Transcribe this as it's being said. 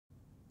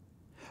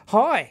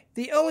Hi,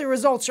 the early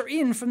results are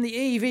in from the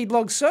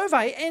EEVblog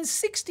survey and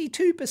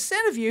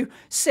 62% of you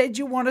said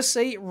you want to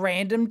see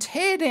random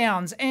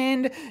teardowns,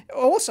 and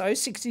also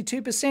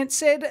 62%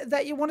 said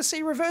that you want to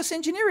see reverse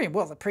engineering.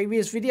 Well, the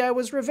previous video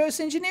was reverse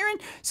engineering,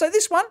 so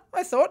this one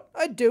I thought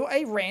I'd do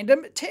a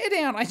random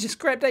teardown. I just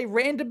grabbed a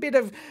random bit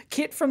of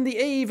kit from the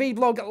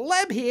EEVblog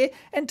lab here,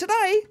 and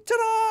today,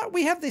 ta-da,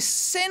 we have this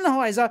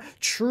Sennheiser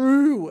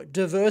true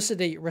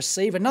diversity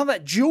receiver. None of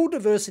that dual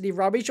diversity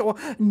rubbish or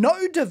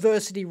no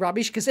diversity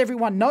rubbish, because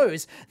everyone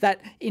knows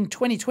that in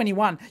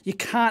 2021 you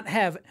can't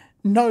have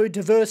no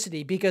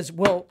diversity because,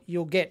 well,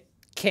 you'll get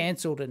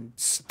cancelled and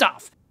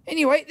stuff.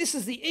 Anyway, this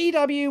is the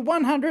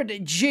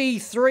EW100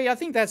 G3. I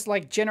think that's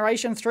like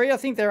generation 3. I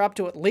think they're up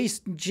to at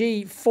least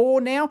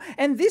G4 now.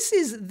 And this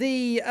is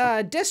the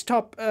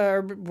desktop,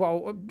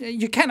 well,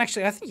 you can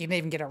actually, I think you can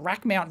even get a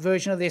rack mount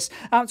version of this.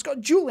 It's got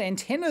dual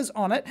antennas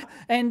on it,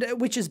 and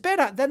which is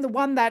better than the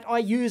one that I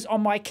use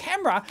on my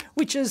camera,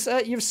 which is,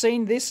 you've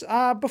seen this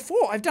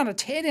before. I've done a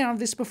teardown of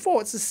this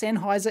before. It's the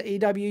Sennheiser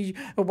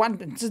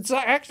EW100. It's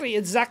actually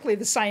exactly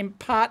the same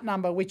part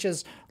number, which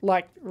is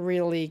like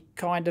really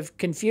kind of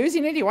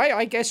confusing. Anyway,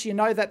 I guess you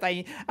know that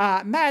they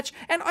match,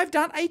 and I've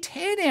done a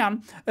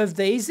teardown of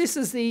these. This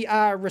is the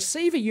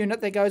receiver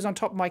unit that goes on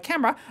top of my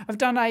camera. I've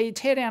done a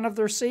teardown of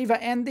the receiver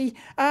and the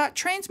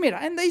transmitter,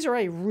 and these are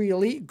a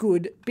really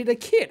good bit of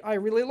kit. I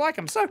really like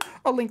them. So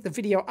I'll link the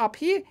video up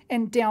here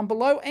and down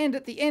below, and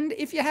at the end,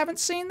 if you haven't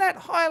seen that,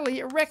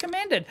 highly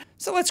recommended.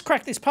 So let's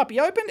crack this puppy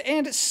open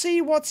and see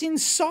what's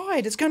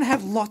inside. It's going to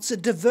have lots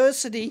of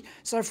diversity,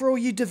 so for all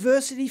you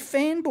diversity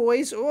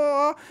fanboys,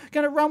 oh,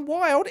 going to run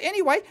wild.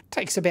 Anyway,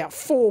 takes about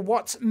 4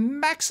 watts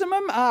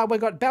maximum.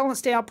 We've got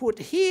balanced output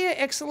here,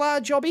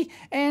 XLR jobby,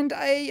 and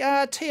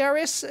a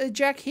TRS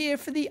jack here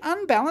for the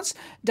unbalanced.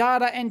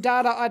 Data,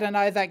 I don't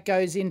know, that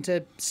goes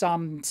into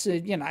some,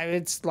 you know,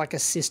 it's like a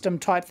system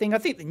type thing. I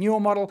think the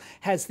newer model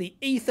has the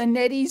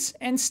Etherneties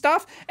and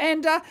stuff,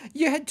 and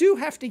you do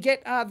have to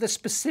get the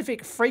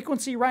specific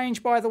frequency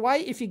range, by the way,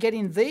 if you're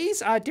getting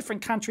these.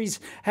 Different countries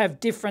have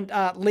different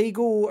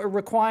legal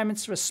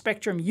requirements for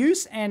spectrum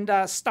use and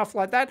stuff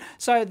like that.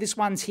 So this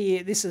one's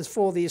here, this is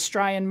for the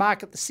Australian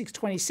market, the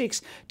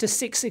 626 to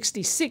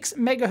 666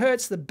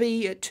 megahertz, the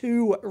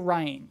B2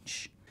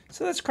 range.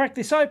 So let's crack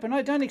this open.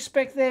 I don't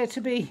expect there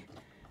to be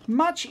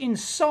much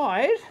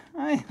inside.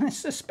 I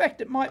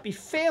suspect it might be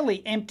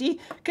fairly empty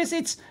because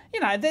it's, you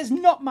know, there's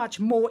not much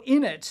more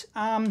in it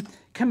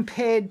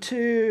compared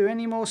to,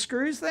 any more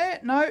screws there?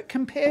 No,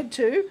 compared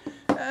to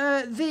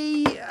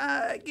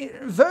the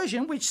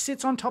version which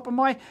sits on top of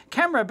my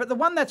camera. But the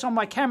one that's on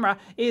my camera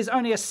is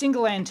only a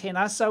single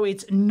antenna, so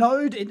it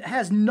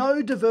has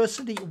no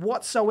diversity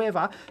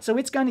whatsoever, so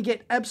it's going to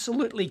get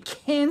absolutely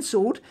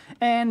cancelled,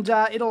 and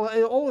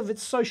all of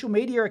its social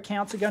media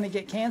accounts are going to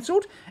get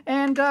cancelled,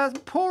 and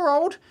poor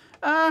old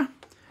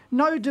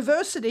no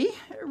diversity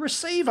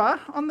receiver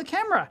on the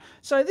camera.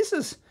 So this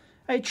is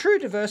a true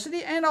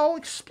diversity, and I'll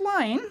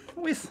explain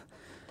with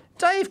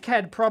Dave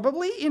Cad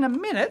probably in a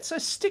minute, so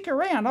stick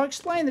around. I'll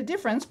explain the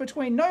difference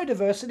between no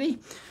diversity,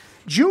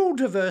 dual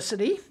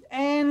diversity,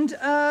 and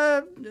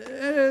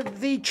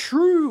the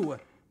true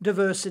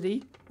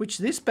diversity, which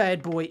this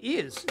bad boy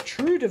is.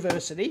 True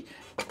diversity.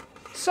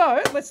 So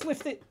let's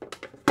lift it.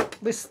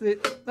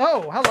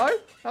 Oh,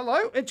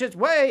 hello. It just,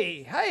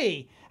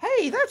 hey,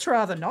 that's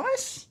rather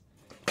nice.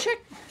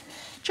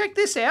 Check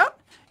this out.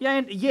 Yeah,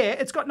 and yeah,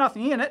 it's got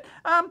nothing in it.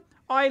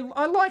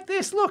 I like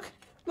this. Look,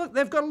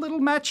 they've got a little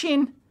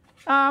match-in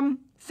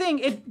thing.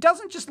 It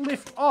doesn't just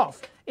lift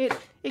off.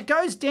 It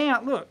goes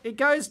down. Look, it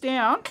goes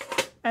down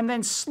and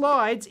then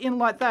slides in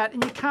like that,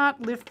 and you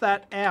can't lift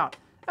that out.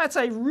 That's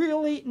a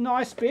really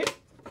nice bit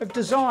of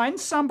design.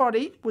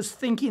 Somebody was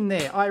thinking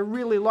there. I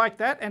really like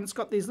that, and it's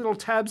got these little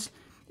tabs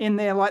in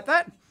there like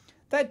that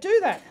do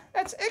that.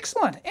 That's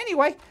excellent.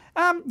 Anyway,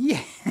 yeah,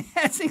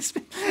 it's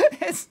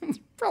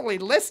probably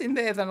less in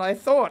there than I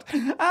thought.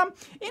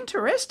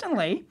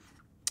 Interestingly,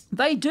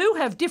 they do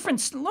have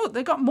different, look,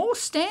 they've got more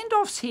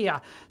standoffs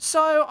here.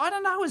 So I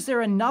don't know, is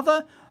there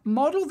another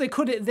model?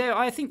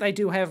 I think they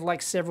do have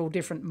like several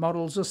different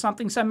models or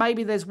something. So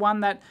maybe there's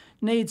one that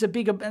needs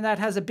that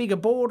has a bigger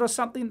board or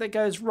something that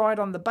goes right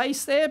on the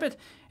base there. But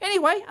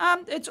anyway,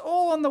 it's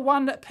all on the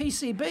one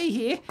PCB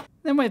here.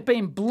 Then we've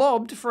been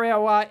blobbed for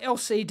our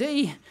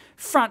LCD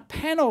front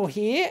panel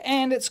here,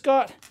 and it's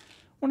got,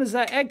 what is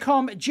that,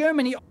 AGCOM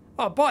Germany.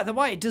 Oh, by the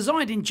way,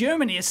 designed in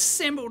Germany,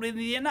 assembled in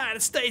the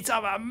United States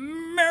of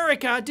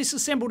America,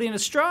 disassembled in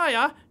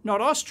Australia,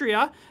 not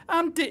Austria.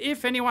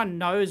 If anyone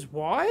knows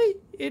why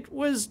it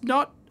was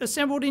not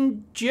assembled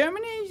in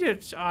Germany,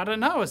 I don't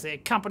know. Is there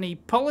company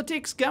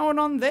politics going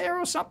on there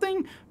or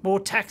something? More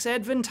tax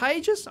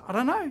advantageous? I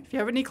don't know. If you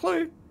have any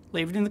clue,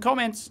 leave it in the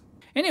comments.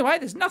 Anyway,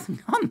 there's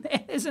nothing on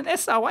there. There's an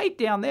SO8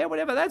 down there,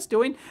 whatever that's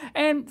doing,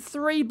 and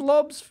 3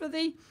 blobs for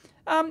the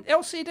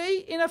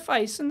LCD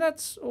interface, and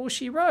that's all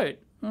she wrote.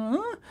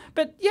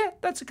 But yeah,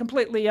 that's a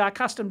completely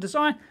custom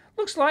design.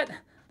 Looks like they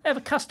have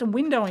a custom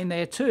window in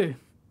there too.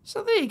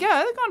 So there you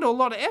go. They've gone to a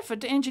lot of effort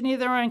to engineer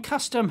their own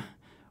custom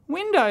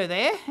window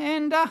there,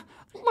 and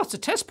lots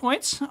of test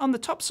points on the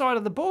top side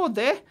of the board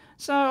there.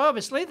 So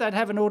obviously they'd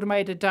have an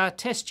automated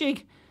test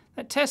jig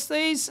that tests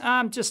these,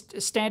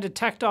 just standard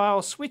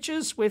tactile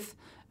switches with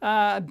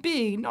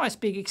nice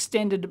big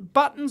extended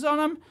buttons on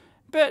them.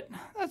 But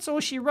that's all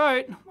she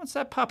wrote. What's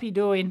that puppy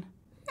doing?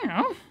 You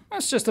know,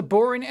 that's just a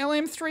boring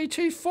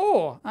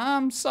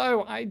LM324.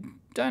 So I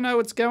don't know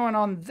what's going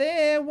on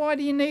there. Why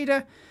do you need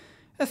a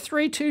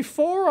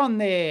 324 on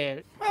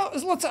there? Well,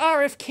 there's lots of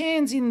RF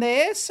cans in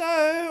there, so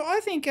I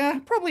think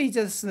probably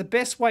just the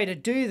best way to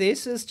do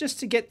this is just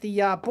to get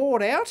the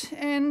board out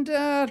and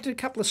do a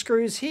couple of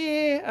screws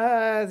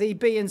here, the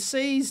B and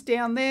C's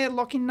down there,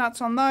 locking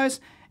nuts on those,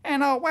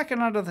 and I'll whack it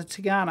under the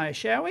Teardown,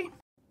 shall we?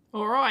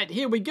 Alright,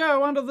 here we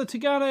go under the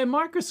Teardown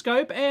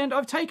microscope, and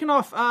I've taken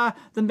off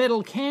the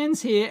metal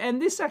cans here,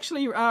 and this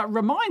actually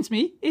reminds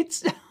me,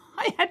 it's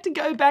I had to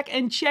go back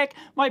and check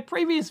my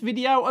previous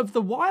video of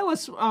the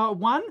wireless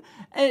one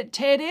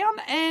teardown,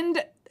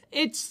 and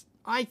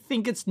I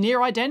think it's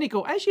near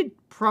identical, as you'd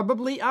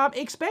probably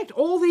expect.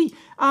 All the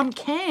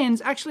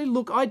cans actually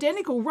look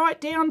identical,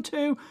 right down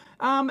to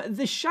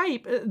the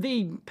shape,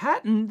 the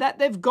pattern that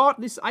they've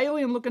got, this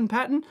alien-looking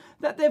pattern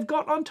that they've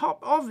got on top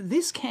of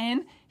this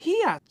can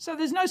here. So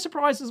there's no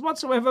surprises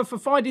whatsoever for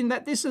finding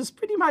that this is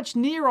pretty much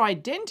near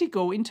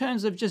identical in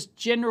terms of just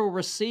general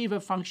receiver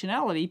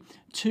functionality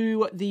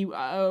to the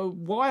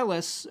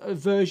wireless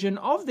version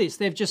of this.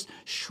 They've just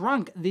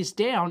shrunk this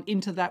down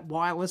into that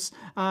wireless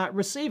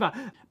receiver.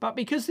 But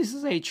because this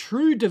is a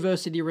true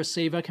diversity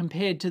receiver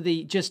compared to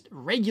the just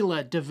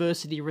regular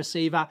diversity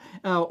receiver,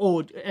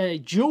 or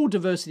dual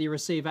diversity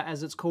receiver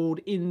as it's called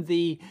in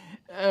the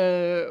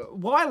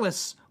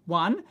wireless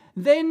one,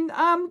 then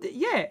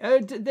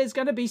there's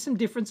going to be some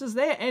differences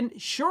there. And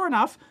sure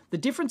enough, the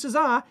differences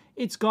are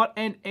it's got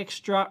an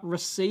extra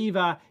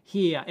receiver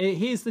here.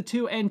 Here's the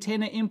two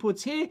antenna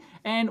inputs here,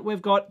 and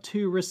we've got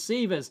two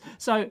receivers.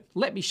 So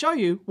let me show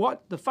you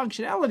what the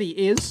functionality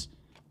is.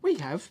 We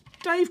have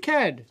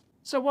DaveCAD.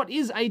 So what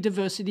is a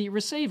diversity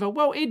receiver?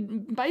 Well,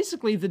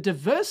 basically the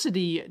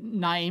diversity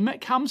name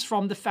comes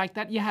from the fact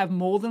that you have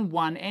more than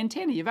one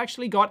antenna. You've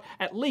actually got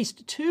at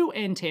least two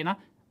antenna,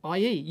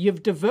 i.e.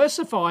 you've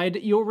diversified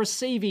your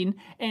receiving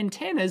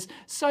antennas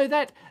so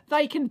that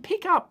they can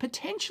pick up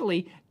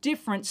potentially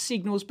different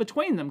signals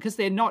between them, because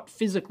they're not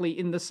physically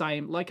in the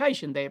same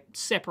location. They're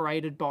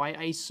separated by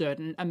a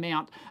certain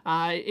amount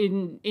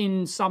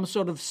in some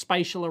sort of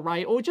spatial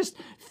array, or just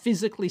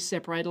physically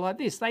separated like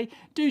this. They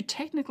do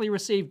technically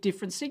receive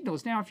different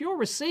signals. Now, if you're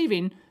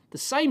receiving the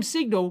same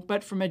signal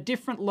but from a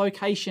different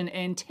location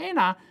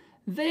antenna,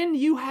 then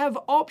you have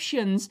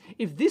options.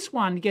 If this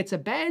one gets a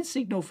bad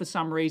signal for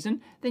some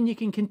reason, then you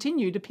can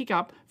continue to pick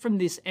up from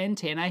this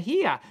antenna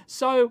here.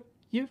 So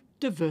you've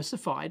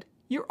diversified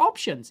your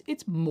options.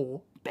 It's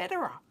more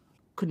better.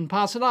 Couldn't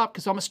pass it up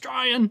because I'm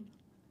Australian.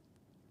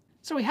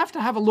 So we have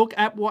to have a look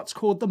at what's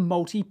called the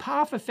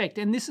multi-path effect,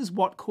 and this is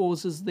what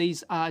causes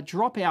these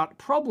dropout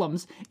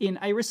problems in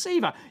a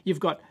receiver.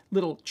 You've got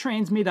little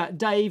transmitter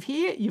Dave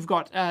here, you've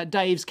got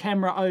Dave's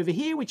camera over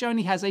here, which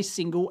only has a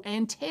single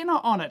antenna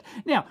on it.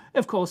 Now,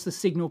 of course, the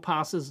signal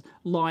passes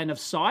line of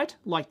sight,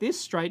 like this,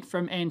 straight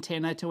from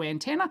antenna to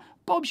antenna.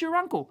 Bob's your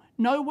uncle,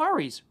 no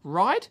worries,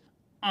 right?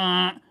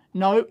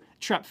 No,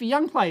 trap for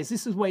young players.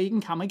 This is where you can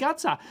come a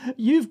gutser.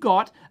 You've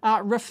got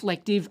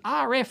reflective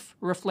RF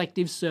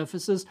reflective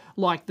surfaces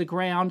like the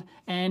ground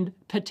and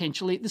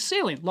potentially the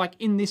ceiling. Like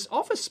in this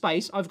office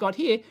space I've got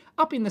here,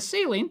 up in the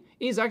ceiling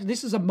is actually,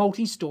 this is a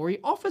multi-story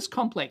office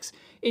complex.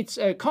 It's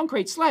a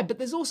concrete slab, but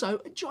there's also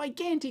a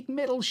gigantic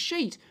metal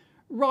sheet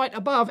right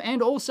above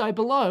and also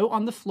below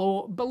on the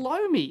floor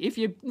below me. If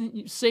you've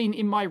seen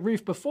in my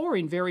roof before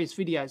in various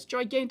videos,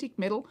 gigantic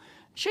metal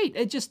sheet.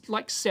 It's just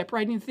like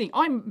separating the thing.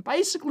 I'm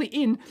basically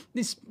in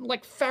this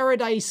like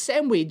Faraday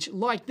sandwich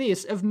like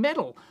this of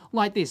metal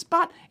like this,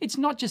 but it's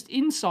not just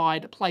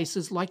inside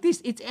places like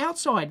this, it's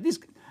outside. This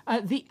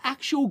the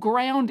actual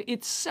ground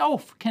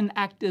itself can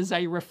act as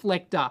a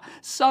reflector.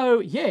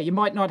 So yeah, you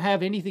might not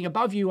have anything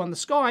above you on the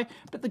sky,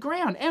 but the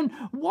ground. And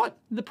what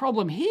the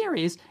problem here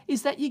is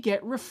that you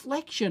get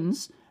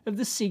reflections of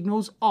the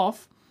signals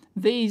off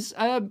these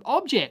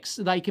objects.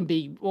 They can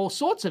be all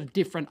sorts of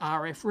different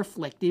RF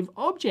reflective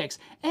objects.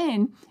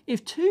 And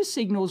if two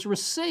signals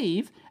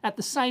receive at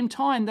the same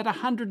time that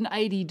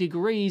 180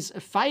 degrees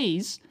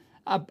phase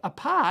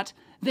apart,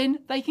 then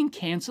they can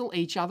cancel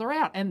each other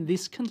out. And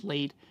this can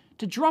lead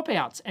to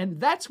dropouts.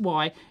 And that's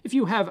why if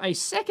you have a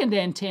second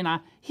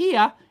antenna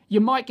here, you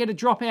might get a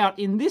dropout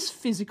in this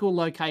physical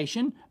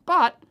location,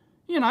 but,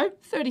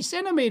 30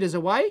 centimeters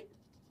away,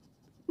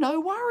 no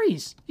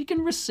worries. You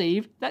can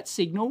receive that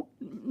signal,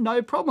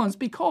 no problems,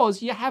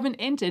 because you haven't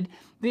entered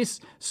this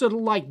sort of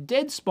like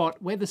dead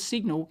spot where the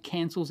signal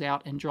cancels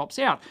out and drops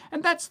out.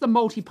 And that's the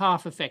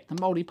multipath effect, the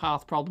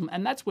multipath problem,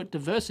 and that's what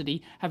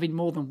diversity, having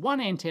more than one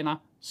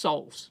antenna,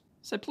 solves.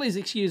 So please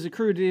excuse the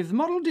crudity of the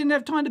model, didn't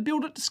have time to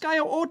build it to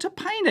scale or to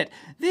paint it.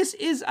 This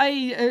is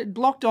a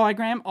block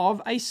diagram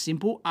of a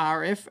simple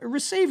RF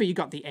receiver. You've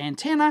got the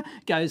antenna,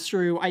 goes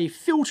through a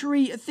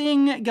filtery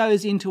thing,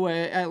 goes into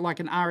like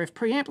an RF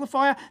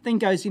preamplifier, then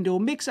goes into a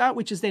mixer,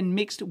 which is then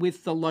mixed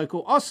with the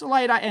local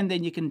oscillator, and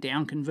then you can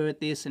down convert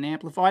this and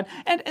amplify it,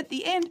 and at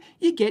the end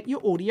you get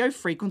your audio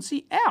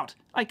frequency out.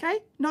 Okay,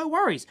 no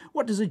worries.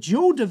 What does a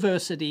dual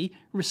diversity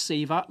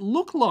receiver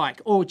look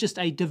like? Or just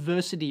a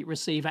diversity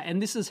receiver?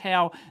 And this is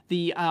how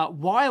the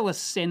wireless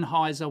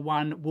Sennheiser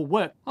one will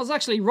work. I was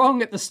actually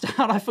wrong at the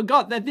start. I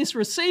forgot that this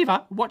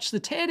receiver, watch the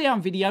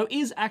teardown video,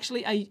 is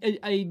actually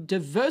a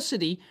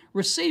diversity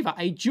receiver,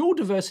 a dual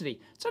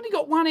diversity. It's only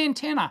got one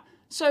antenna.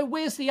 So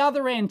where's the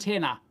other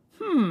antenna?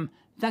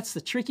 That's the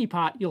tricky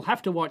part. You'll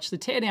have to watch the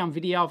teardown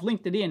video. I've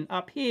linked it in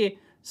up here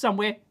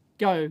somewhere.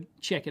 Go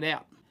check it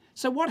out.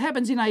 So what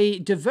happens in a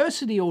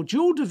diversity or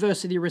dual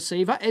diversity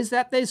receiver is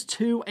that there's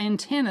two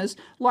antennas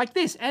like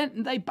this,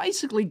 and they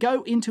basically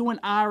go into an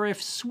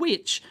RF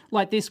switch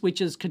like this,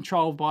 which is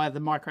controlled by the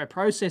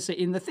microprocessor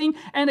in the thing,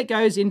 and it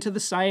goes into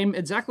the same,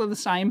 exactly the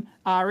same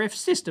RF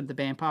system, the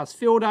bandpass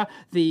filter,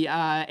 the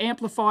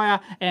amplifier,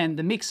 and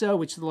the mixer,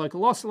 which is the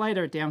local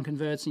oscillator. It down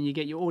converts and you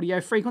get your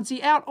audio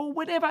frequency out, or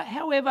whatever,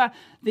 however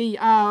the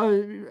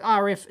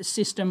RF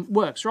system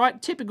works, right?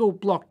 Typical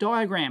block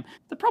diagram.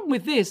 The problem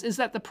with this is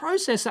that the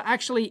processor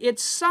actually, at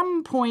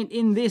some point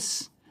in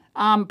this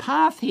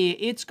path here,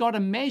 it's got to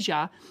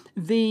measure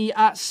the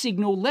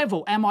signal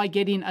level. Am I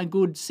getting a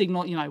good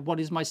signal? You know, what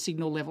is my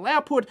signal level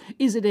output?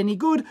 Is it any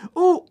good?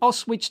 Oh, I'll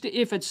switch to,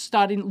 if it's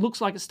starting, looks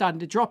like it's starting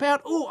to drop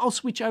out, oh, I'll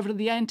switch over to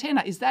the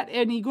antenna. Is that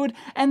any good?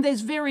 And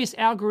there's various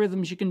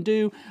algorithms you can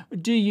do.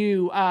 Do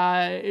you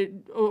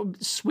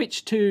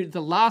switch to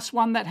the last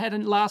one that had a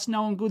last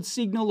known good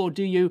signal, or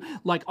do you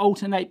like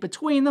alternate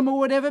between them or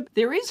whatever?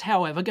 There is,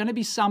 however, going to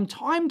be some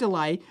time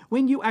delay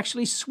when you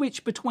actually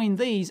switch between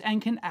these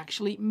and can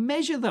actually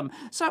measure them.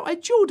 So a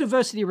dual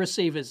diversity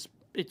receiver,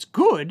 it's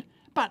good,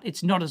 but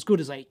it's not as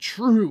good as a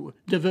true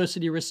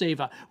diversity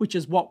receiver, which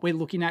is what we're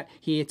looking at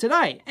here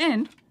today.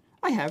 And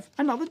I have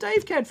another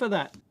Dave CAD for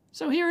that.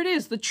 So here it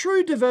is, the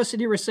true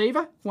diversity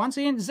receiver. Once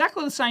again,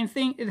 exactly the same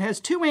thing. It has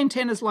two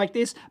antennas like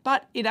this,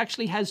 but it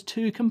actually has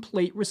two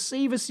complete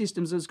receiver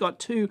systems. It's got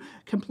two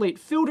complete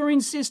filtering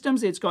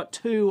systems. It's got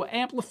two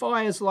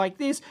amplifiers like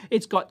this.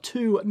 It's got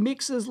two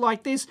mixers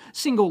like this.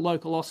 Single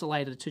local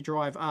oscillator to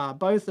drive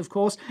both, of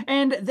course.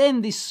 And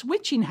then this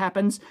switching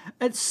happens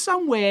at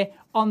somewhere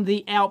on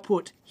the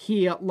output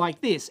here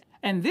like this.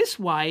 And this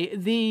way,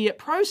 the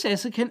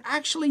processor can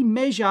actually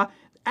measure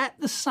at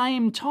the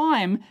same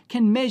time,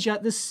 can measure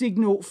the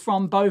signal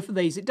from both of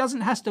these. It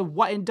doesn't have to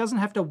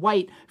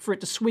wait for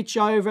it to switch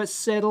over,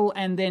 settle,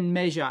 and then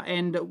measure.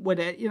 And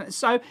whatever, you know,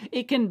 so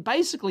it can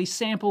basically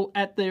sample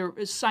at the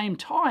same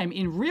time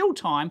in real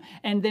time,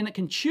 and then it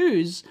can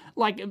choose,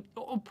 like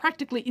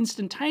practically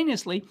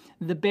instantaneously,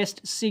 the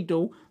best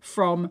signal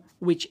from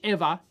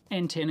whichever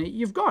antenna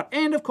you've got.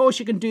 And of course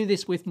you can do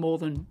this with more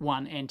than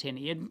one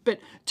antenna. But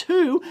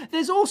two,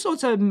 there's all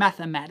sorts of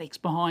mathematics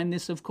behind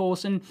this, of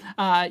course, and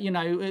you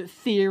know,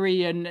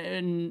 theory,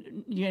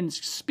 and you can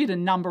spit a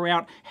number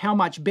out how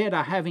much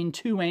better having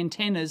two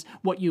antennas,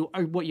 what your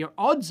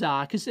odds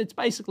are, because it's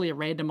basically a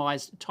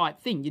randomized type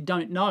thing. You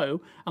don't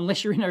know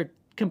unless you're in a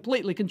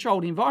completely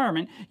controlled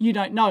environment. You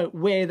don't know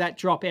where that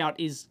dropout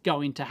is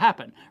going to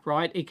happen,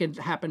 right? It can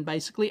happen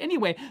basically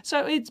anywhere.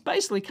 So it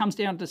basically comes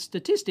down to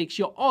statistics,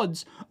 your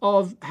odds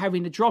of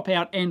having a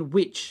dropout and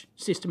which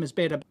system is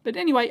better. But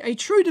anyway, a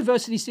true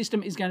diversity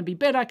system is going to be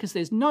better because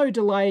there's no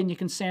delay and you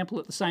can sample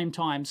at the same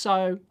time.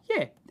 So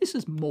yeah, this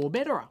is more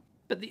better.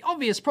 But the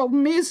obvious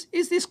problem is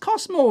this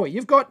costs more.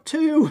 You've got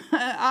two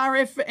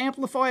RF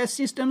amplifier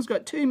systems,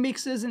 got two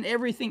mixers and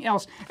everything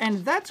else.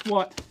 And that's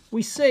what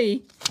we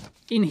see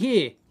in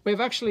here. We've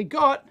actually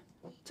got,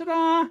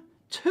 ta-da,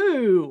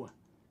 two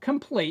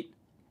complete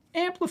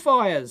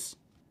amplifiers.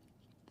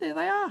 There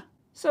they are.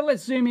 So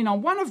let's zoom in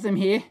on one of them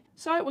here.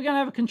 So we're going to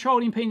have a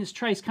controlled impedance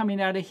trace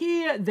coming out of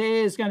here.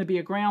 There's going to be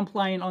a ground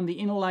plane on the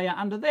inner layer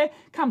under there.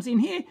 Comes in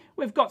here.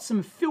 We've got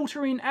some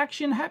filtering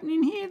action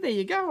happening here. There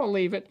you go. I'll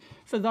leave it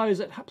for those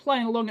that are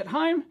playing along at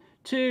home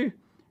to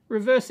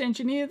reverse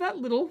engineer that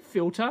little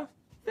filter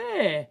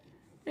there.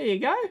 There you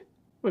go.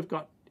 We've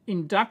got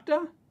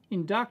inductor,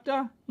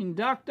 inductor,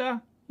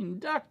 inductor,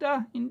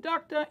 inductor,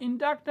 inductor,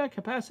 inductor,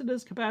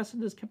 capacitors,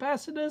 capacitors,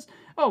 capacitors.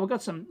 Oh, we've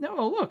got some,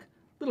 oh look,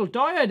 little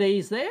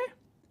diodes there.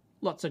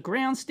 Lots of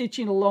ground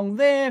stitching along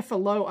there for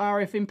low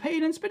RF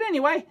impedance. But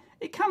anyway,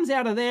 it comes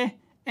out of there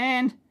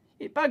and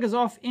it buggers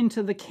off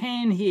into the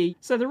can here.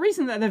 So the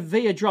reason that the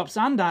via drops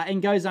under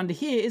and goes under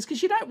here is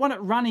because you don't want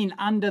it running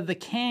under the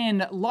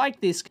can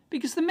like this,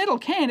 because the metal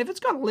can, if it's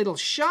got a little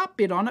sharp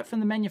bit on it from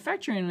the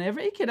manufacturing and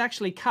whatever, it could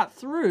actually cut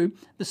through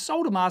the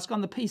solder mask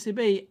on the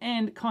PCB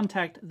and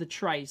contact the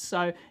trace.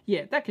 So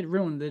yeah, that could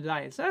ruin the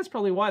day. So that's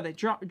probably why they're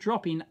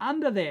dropping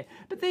under there.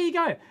 But there you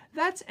go.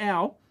 That's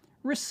our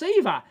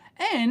receiver.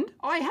 And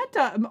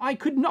I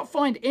could not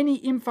find any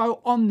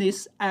info on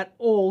this at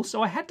all,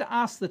 so I had to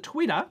ask the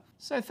Twitter.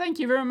 So thank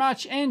you very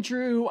much,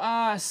 Andrew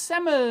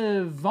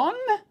Samavon,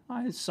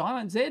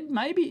 silent Z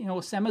maybe,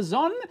 or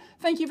Samazon.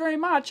 Thank you very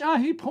much,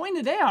 who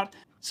pointed out.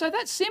 So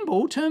that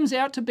symbol turns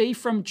out to be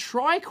from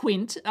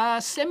Triquint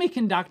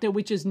Semiconductor,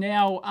 which is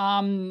now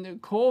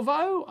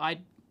Corvo. I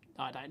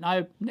don't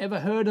know, never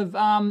heard of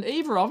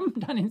either of them.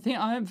 Don't even think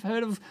I've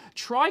heard of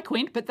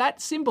Triquint, but that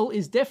symbol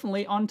is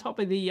definitely on top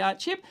of the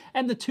chip.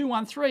 And the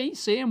 213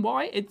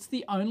 CMY, it's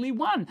the only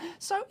one.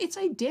 So it's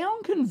a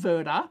down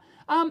converter,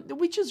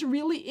 which is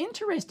really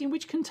interesting,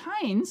 which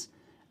contains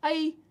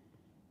a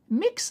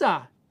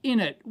mixer in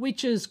it,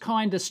 which is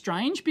kind of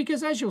strange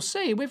because, as you'll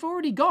see, we've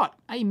already got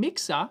a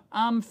mixer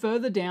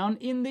further down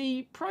in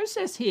the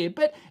process here,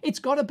 but it's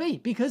got to be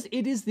because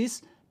it is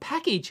this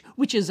package,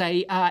 which is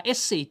a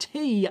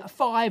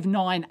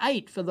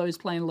SCT598 for those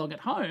playing along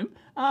at home.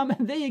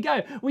 There you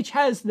go, which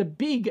has the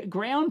big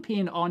ground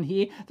pin on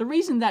here. The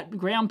reason that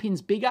ground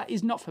pin's bigger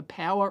is not for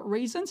power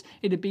reasons,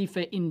 it'd be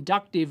for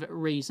inductive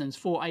reasons,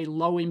 for a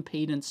low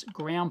impedance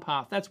ground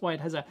path. That's why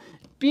it has a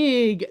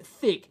big,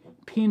 thick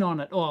pin on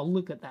it. Oh,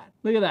 look at that.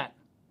 Look at that.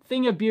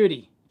 Thing of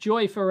beauty.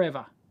 Joy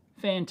forever.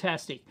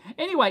 Fantastic.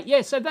 Anyway,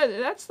 yeah, so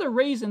that's the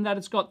reason that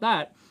it's got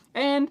that.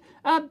 And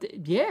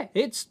yeah,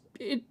 it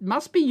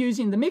must be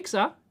using the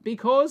mixer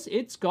because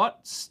it's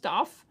got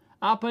stuff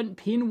up at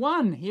pin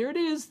 1. Here it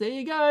is. There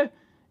you go.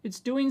 It's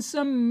doing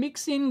some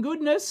mixing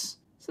goodness.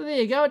 So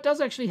there you go. It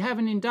does actually have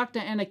an inductor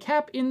and a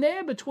cap in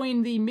there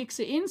between the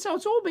mixer in. So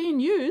it's all being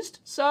used.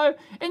 So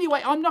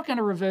anyway, I'm not going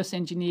to reverse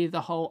engineer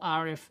the whole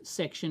RF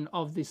section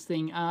of this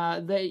thing.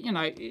 You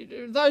know,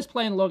 those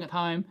playing along at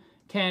home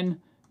can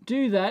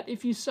do that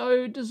if you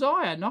so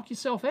desire. Knock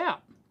yourself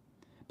out.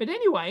 But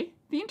anyway,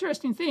 the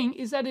interesting thing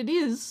is that it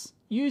is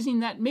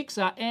using that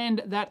mixer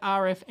and that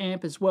RF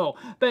amp as well.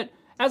 But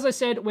as I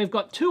said, we've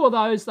got 2 of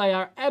those. They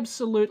are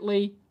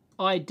absolutely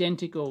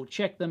identical.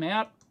 Check them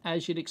out,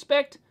 as you'd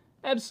expect.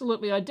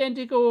 Absolutely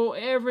identical,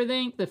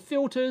 everything. The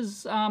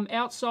filters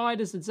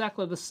outside is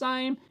exactly the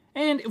same.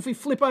 And if we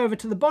flip over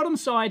to the bottom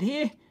side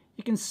here,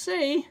 you can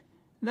see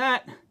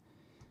that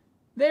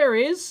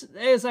there's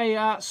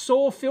a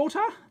SAW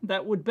filter,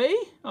 that would be.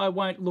 I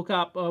won't look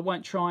up, I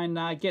won't try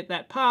and get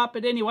that part,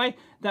 but anyway,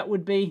 that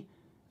would be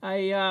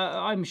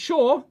I'm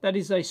sure that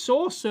is a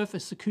SAW,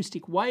 surface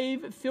acoustic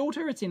wave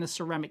filter. It's in a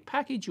ceramic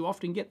package. You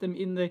often get them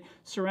in the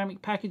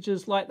ceramic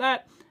packages like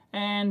that.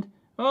 And,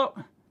 oh,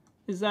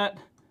 is that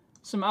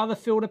some other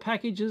filter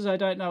packages? I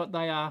don't know what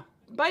they are.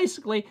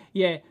 Basically,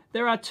 yeah,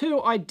 there are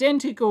 2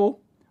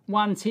 identical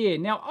ones here.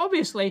 Now,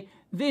 obviously,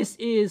 this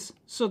is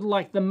sort of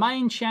like the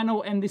main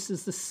channel, and this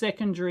is the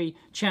secondary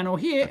channel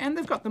here, and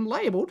they've got them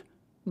labeled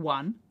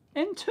 1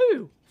 and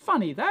 2.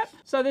 Funny that.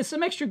 So there's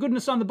some extra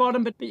goodness on the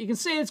bottom, but you can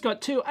see it's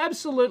got 2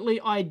 absolutely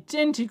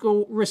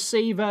identical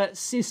receiver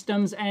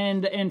systems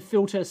and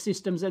filter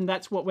systems, and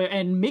that's what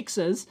and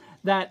mixers.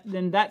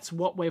 That's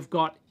what we've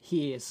got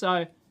here.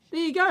 So there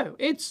you go.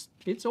 It's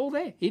all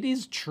there. It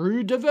is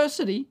true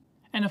diversity.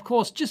 And of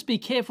course, just be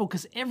careful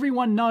because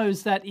everyone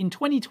knows that in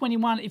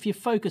 2021, if you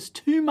focus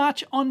too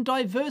much on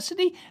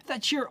diversity,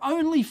 that's your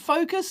only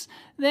focus,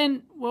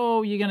 then,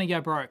 well, you're going to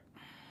go broke.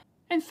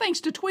 And thanks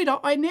to Twitter,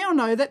 I now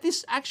know that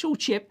this actual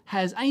chip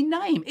has a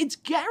name. It's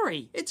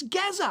Gary. It's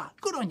Gazza.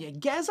 Good on you,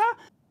 Gazza.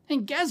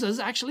 And Gazza's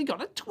actually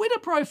got a Twitter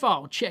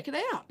profile. Check it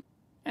out.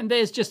 And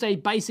there's just a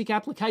basic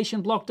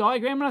application block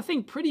diagram, and I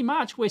think pretty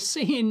much we're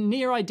seeing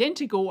near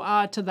identical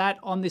to that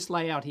on this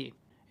layout here.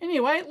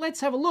 Anyway,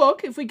 let's have a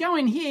look. If we go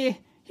in here,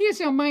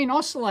 here's our main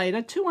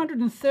oscillator,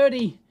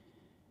 230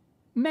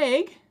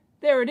 meg.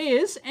 There it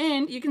is,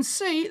 and you can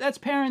see that's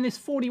powering this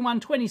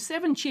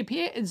 4127 chip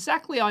here.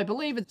 Exactly, I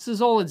believe this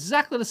is all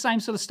exactly the same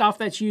sort of stuff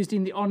that's used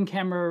in the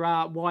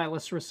on-camera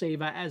wireless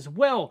receiver as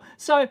well.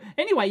 So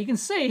anyway, you can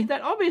see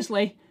that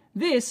obviously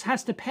this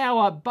has to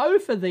power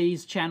both of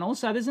these channels.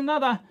 So there's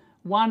another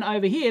one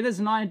over here. There's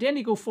an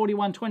identical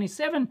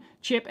 4127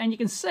 chip, and you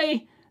can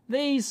see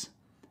these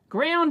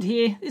ground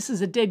here. This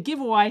is a dead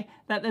giveaway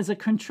that there's a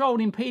controlled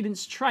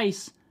impedance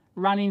trace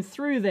running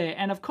through there.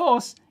 And of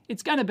course,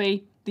 it's going to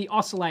be the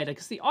oscillator,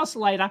 because the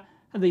oscillator,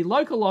 the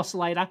local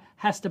oscillator,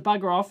 has to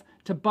bugger off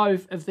to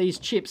both of these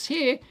chips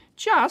here,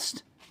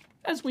 just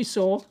as we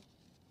saw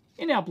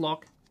in our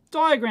block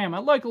diagram.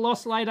 A local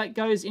oscillator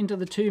goes into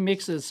the 2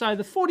 mixers. So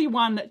the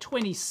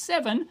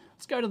 4127,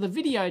 let's go to the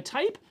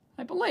videotape.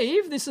 I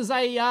believe this is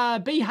a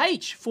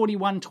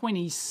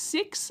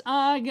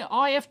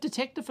BH4126 IF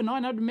detector for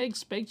 900 meg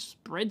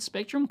spread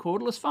spectrum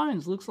cordless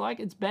phones. Looks like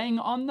it's bang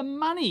on the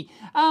money.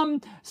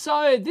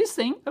 So this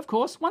thing, of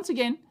course, once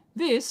again,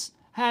 this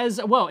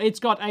has, well, it's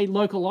got a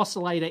local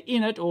oscillator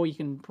in it, or you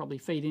can probably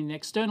feed in an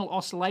external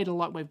oscillator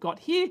like we've got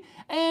here,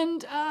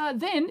 and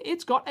then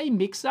it's got a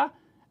mixer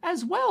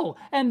as well.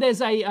 And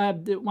there's a,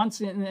 once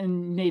you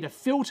need a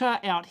filter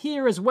out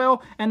here as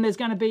well, and there's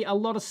going to be a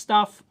lot of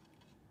stuff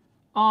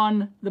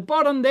on the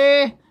bottom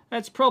there.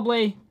 That's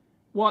probably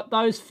what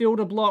those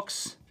filter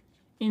blocks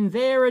in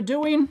there are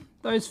doing.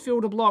 Those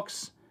filter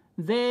blocks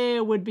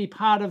there would be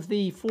part of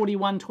the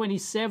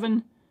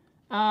 4127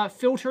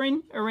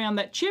 filtering around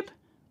that chip,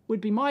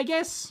 would be my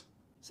guess.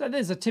 So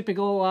there's a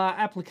typical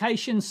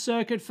application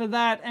circuit for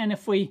that, and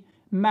if we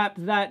map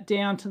that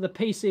down to the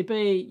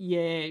PCB,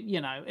 yeah,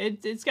 you know,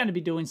 it's going to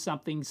be doing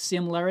something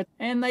similar.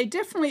 And they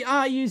definitely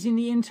are using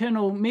the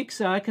internal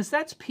mixer, because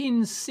that's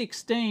pin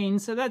 16,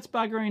 so that's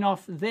buggering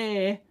off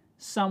there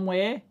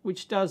somewhere,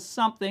 which does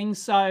something.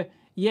 So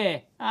yeah,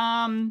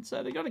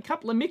 so they've got a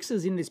couple of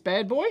mixers in this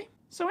bad boy.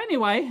 So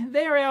anyway,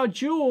 they're our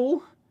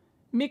dual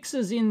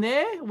mixers in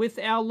there with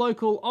our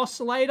local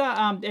oscillator,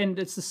 and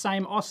it's the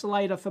same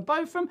oscillator for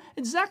both of them,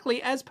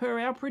 exactly as per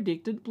our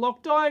predicted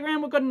block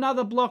diagram. We've got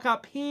another block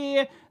up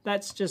here.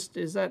 That's just,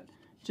 is that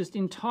just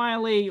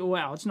entirely,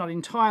 well, it's not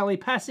entirely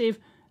passive.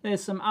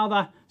 There's some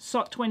other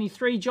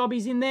SOT23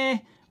 jobbies in there.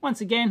 Once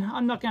again,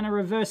 I'm not going to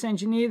reverse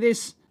engineer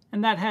this,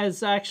 and that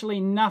has actually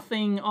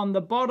nothing on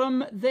the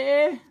bottom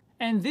there.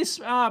 And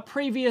this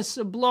previous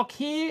block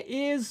here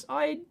is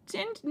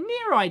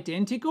near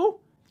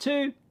identical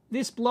to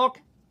this block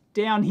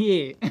down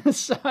here.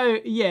 So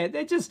yeah,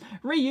 they're just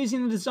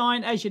reusing the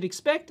design as you'd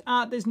expect.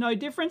 There's no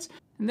difference.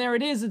 And there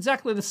it is,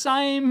 exactly the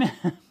same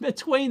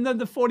between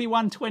the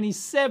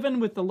 4127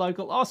 with the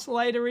local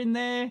oscillator in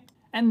there.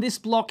 And this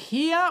block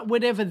here,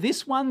 whatever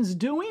this one's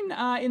doing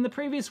in the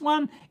previous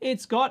one,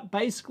 it's got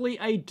basically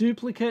a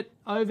duplicate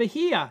over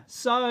here.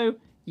 So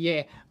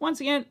yeah, once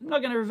again, I'm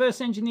not going to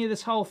reverse engineer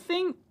this whole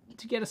thing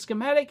to get a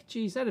schematic.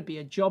 Geez, that'd be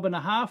a job and a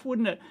half,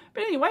 wouldn't it?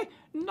 But anyway,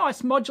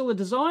 nice modular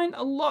design,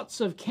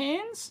 lots of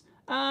cans.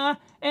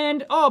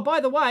 And oh, by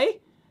the way,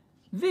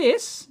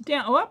 this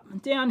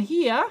down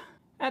here,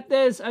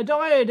 there's a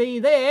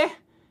diode there,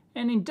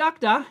 an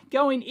inductor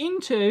going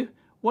into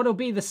what'll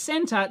be the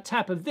center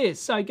tap of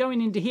this. So going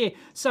into here.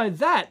 So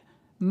that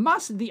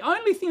must, the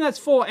only thing that's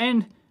for,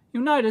 and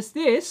you'll notice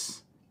this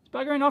is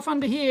buggering off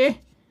under here.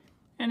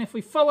 And if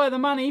we follow the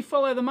money,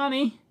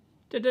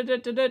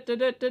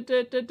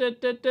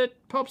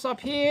 pops up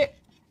here,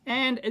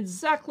 and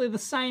exactly the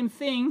same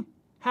thing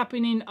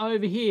happening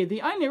over here.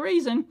 The only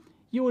reason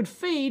you would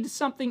feed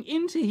something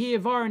into here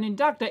via an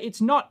inductor, it's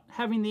not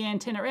having the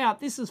antenna out.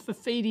 This is for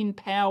feeding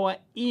power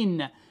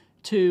in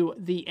to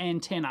the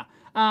antenna.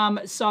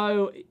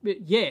 So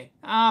yeah,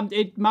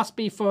 it must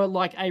be for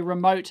like a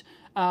remote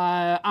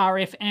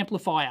RF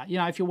amplifier. You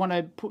know, if you want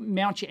to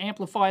mount your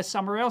amplifier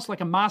somewhere else,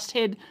 like a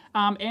masthead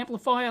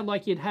amplifier,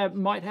 like you'd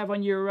might have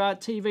on your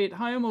TV at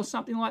home or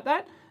something like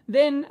that,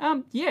 then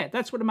yeah,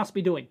 that's what it must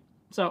be doing.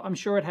 So I'm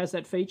sure it has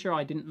that feature.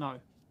 I didn't know,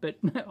 but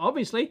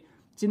obviously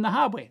it's in the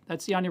hardware.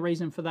 That's the only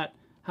reason for that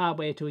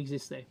hardware to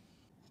exist there.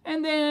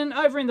 And then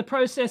over in the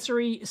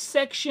processory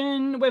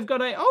section, we've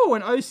got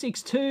an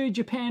 062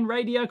 Japan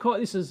Radio Corp.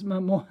 This is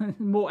more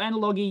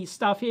analogy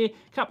stuff here.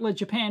 A couple of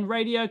Japan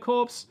Radio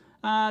Corps.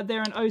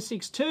 They're an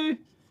 062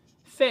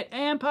 FET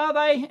amp, are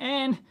they?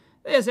 And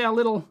there's our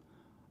little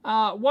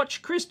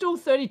watch crystal,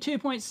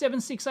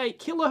 32.768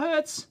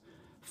 kilohertz,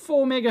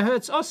 4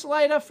 megahertz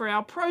oscillator for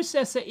our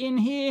processor in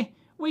here,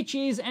 which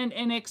is an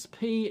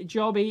NXP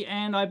jobby,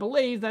 and I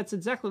believe that's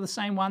exactly the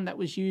same one that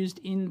was used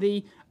in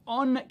the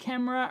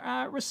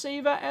on-camera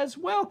receiver as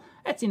well.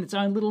 That's in its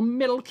own little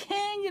metal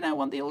can. You don't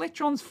want the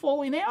electrons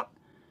falling out.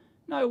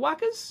 No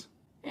wuckers.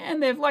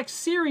 And they've like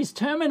series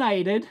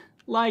terminated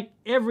like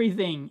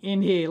everything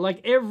in here.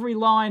 Like every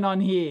line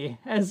on here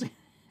is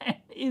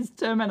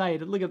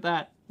terminated. Look at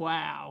that.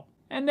 Wow.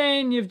 And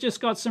then you've just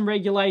got some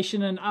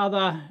regulation and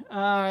other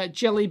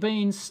jelly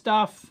bean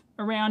stuff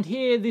around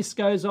here. This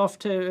goes off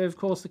to, of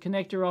course, the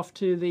connector off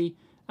to the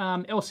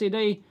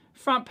LCD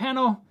front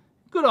panel.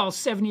 Good old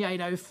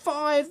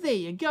 7805, there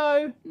you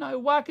go, no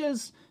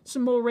wuckers.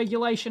 Some more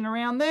regulation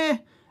around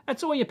there.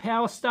 That's all your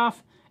power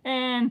stuff,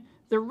 and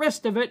the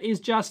rest of it is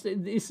just,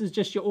 this is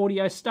just your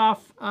audio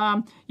stuff.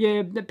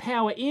 The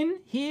power in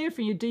here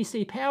for your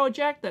DC power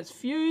jack, that's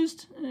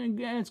fused, and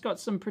it's got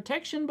some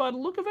protection by the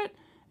look of it,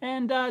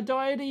 and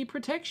diode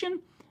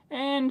protection.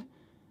 And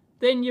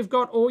then you've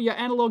got all your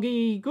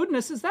analogy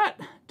goodness. Is that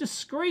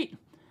discrete?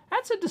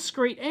 That's a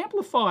discrete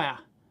amplifier.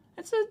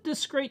 That's a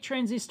discrete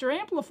transistor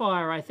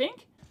amplifier, I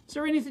think. Is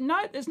there anything?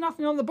 No, there's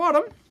nothing on the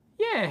bottom.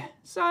 Yeah,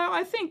 so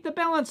I think the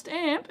balanced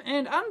amp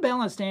and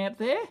unbalanced amp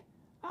there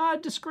are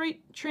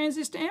discrete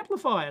transistor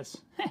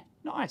amplifiers.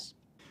 Nice.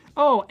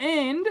 Oh,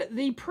 and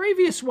the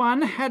previous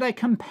one had a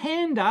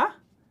compander,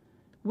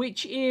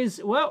 which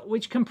is, well,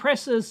 which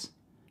compresses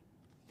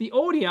the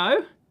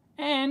audio,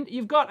 and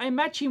you've got a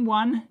matching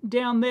one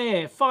down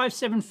there,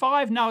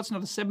 575. No, it's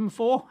not a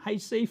 74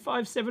 HC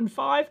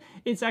 575.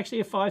 It's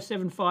actually a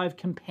 575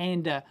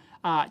 compander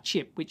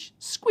chip, which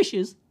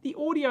squishes the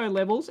audio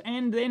levels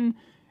and then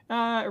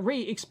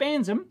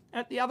re-expands them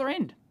at the other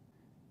end.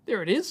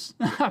 There it is.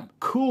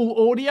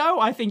 Cool audio.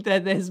 I think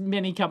that there's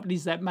many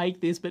companies that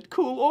make this, but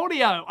cool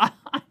audio.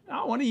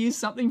 I want to use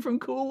something from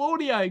Cool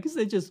Audio because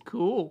they're just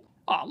cool.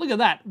 Oh, look at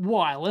that.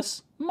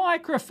 Wireless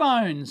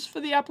microphones for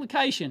the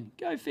application.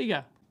 Go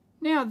figure.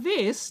 Now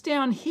this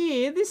down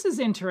here, this is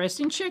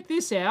interesting. Check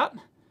this out.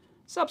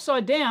 It's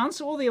upside down,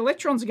 so all the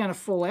electrons are going to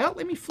fall out.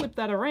 Let me flip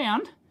that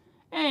around.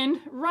 And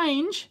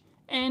range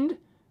and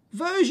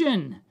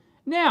version.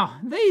 Now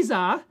these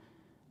are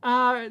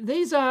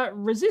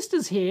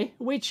resistors here,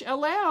 which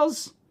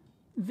allows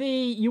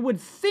you would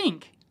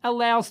think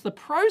allows the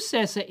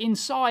processor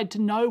inside to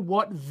know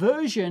what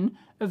version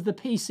of the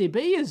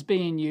PCB is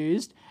being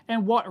used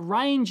and what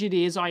range it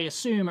is. I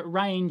assume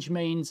range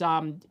means,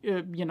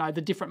 you know,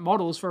 the different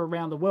models for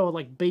around the world,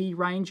 like B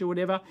range or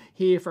whatever,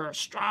 here for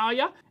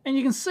Australia. And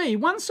you can see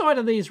one side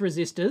of these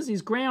resistors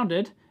is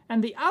grounded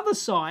and the other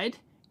side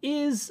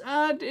is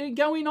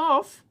going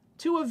off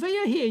to a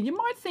via here. You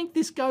might think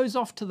this goes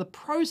off to the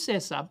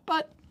processor,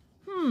 but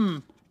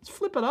let's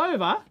flip it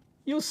over.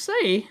 You'll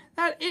see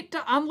that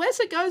unless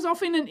it goes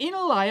off in an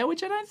inner layer,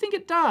 which I don't think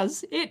it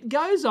does, it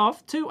goes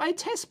off to a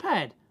test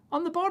pad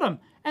on the bottom,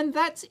 and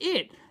that's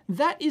it.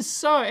 That is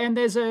so, and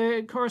there's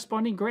a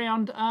corresponding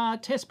ground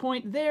test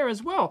point there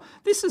as well.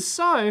 This is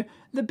so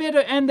the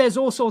better, and there's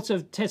all sorts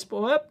of test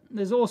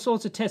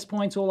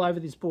points all over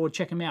this board.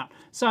 Check them out.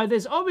 So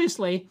there's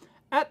obviously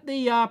at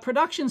the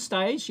production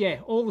stage,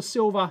 yeah, all the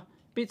silver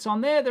bits on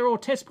there, they're all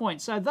test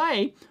points. So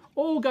they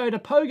all go to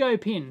pogo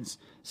pins.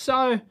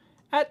 So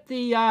at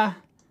the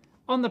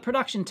on the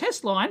production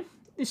test line,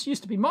 this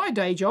used to be my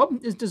day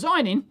job, is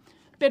designing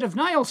bed of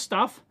nail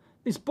stuff.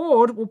 This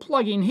board will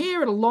plug in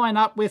here. It'll line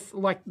up with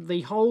like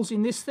the holes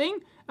in this thing.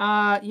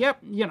 Yep,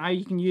 you know,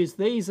 you can use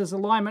these as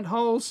alignment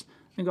holes.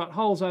 We've got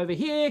holes over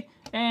here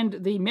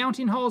and the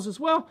mounting holes as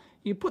well.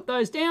 You put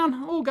those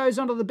down, all goes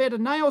onto the bed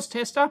of nails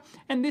tester,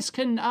 and this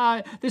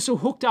will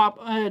hooked up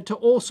to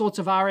all sorts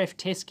of RF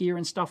test gear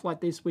and stuff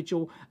like this, which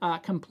will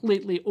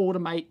completely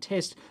automate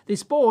test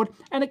this board,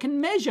 and it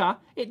can measure.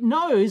 It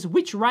knows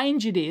which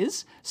range it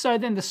is, so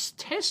then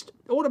the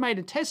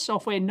automated test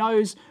software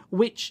knows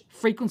which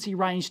frequency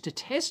range to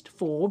test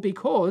for,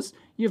 because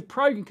you've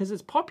programmed, because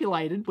it's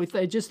populated with,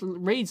 it just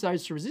reads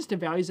those resistor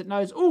values. It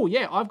knows, oh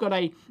yeah, I've got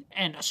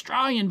an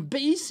Australian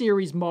B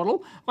series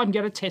model. I'm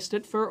going to test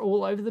it for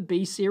all over the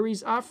B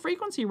series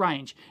frequency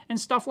range and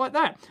stuff like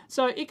that.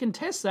 So it can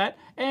test that,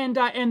 and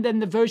then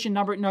the version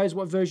number, it knows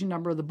what version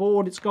number of the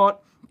board it's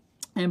got.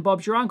 And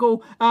Bob's your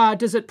uncle.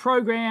 Does it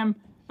program?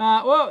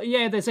 Well,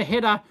 yeah, there's a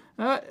header.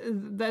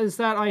 There's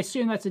that. I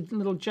assume that's a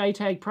little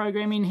JTAG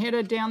programming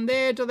header down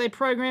there. Do they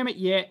program it?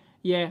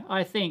 Yeah,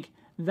 I think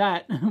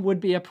that would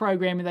be a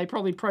programming. They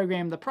probably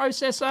program the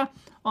processor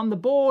on the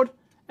board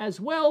as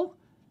well.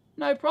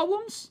 No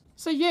problems.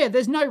 So yeah,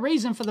 there's no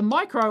reason for the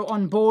micro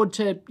on board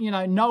to, you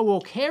know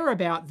or care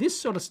about this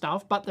sort of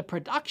stuff, but the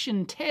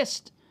production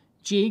test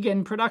jig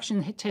and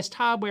production test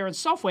hardware and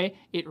software,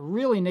 it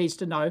really needs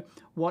to know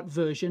what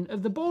version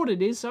of the board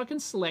it is so I can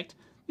select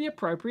the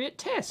appropriate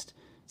test.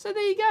 So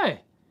there you go.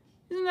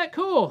 Isn't that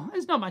cool?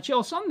 There's not much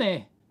else on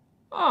there.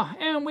 Oh,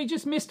 and we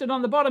just missed it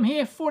on the bottom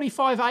here,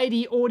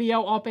 4580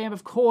 audio op amp.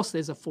 Of course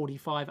there's a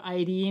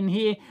 4580 in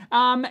here.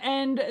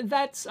 And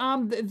that's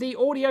the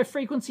audio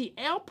frequency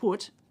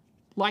output,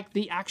 like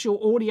the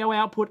actual audio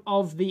output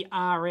of the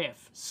RF.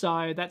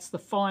 So that's the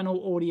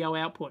final audio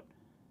output.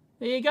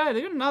 There you go.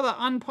 They've got another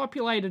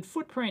unpopulated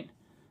footprint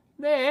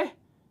there.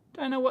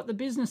 Don't know what the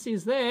business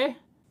is there.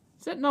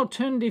 Is that an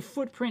alternative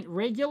footprint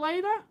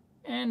regulator?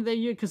 And there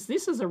you, because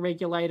this is a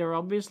regulator,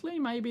 obviously.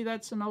 Maybe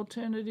that's an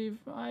alternative.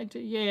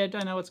 Yeah, I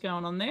don't know what's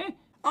going on there.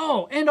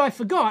 Oh, and I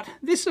forgot.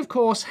 This, of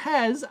course,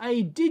 has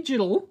a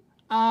digital,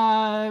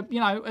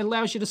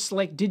 allows you to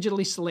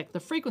digitally select the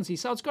frequency.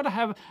 So it's got to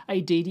have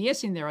a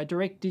DDS in there, a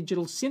direct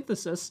digital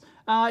synthesis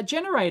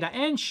generator.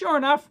 And sure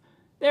enough,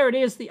 there it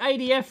is, the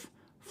ADF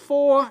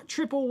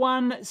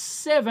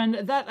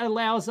 4117. That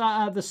allows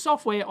the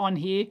software on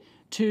here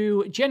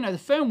to generate, the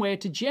firmware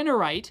to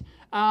generate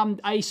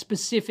a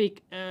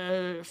specific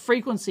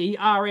frequency,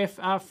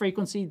 RF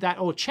frequency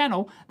or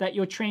channel that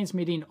you're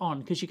transmitting on,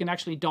 because you can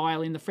actually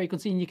dial in the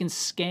frequency and you can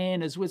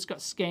scan as well. It's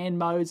got scan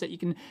modes that you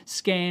can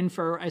scan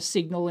for a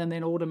signal and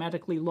then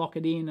automatically lock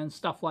it in and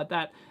stuff like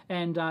that,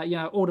 and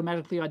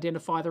automatically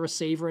identify the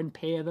receiver and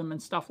pair them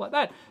and stuff like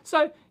that.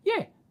 So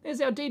yeah,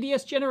 there's our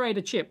DDS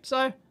generator chip.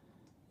 So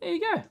there you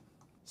go.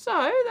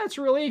 So that's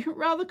really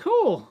rather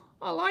cool.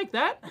 I like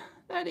that.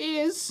 That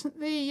is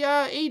the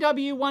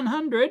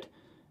EW100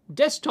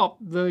 desktop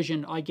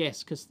version, I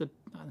guess, because the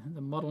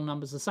model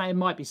number's the same. It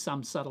might be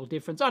some subtle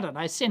difference. I don't know.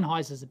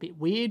 Sennheiser's a bit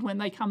weird when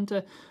they come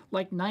to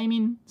like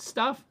naming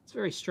stuff. It's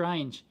very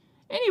strange.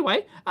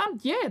 Anyway,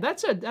 yeah,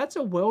 that's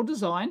a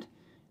well-designed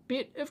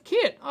bit of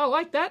kit. I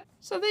like that.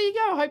 So there you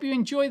go. I hope you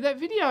enjoyed that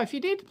video. If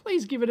you did,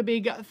 please give it a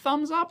big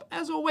thumbs up.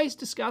 As always,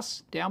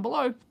 discuss down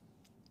below.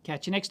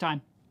 Catch you next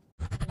time.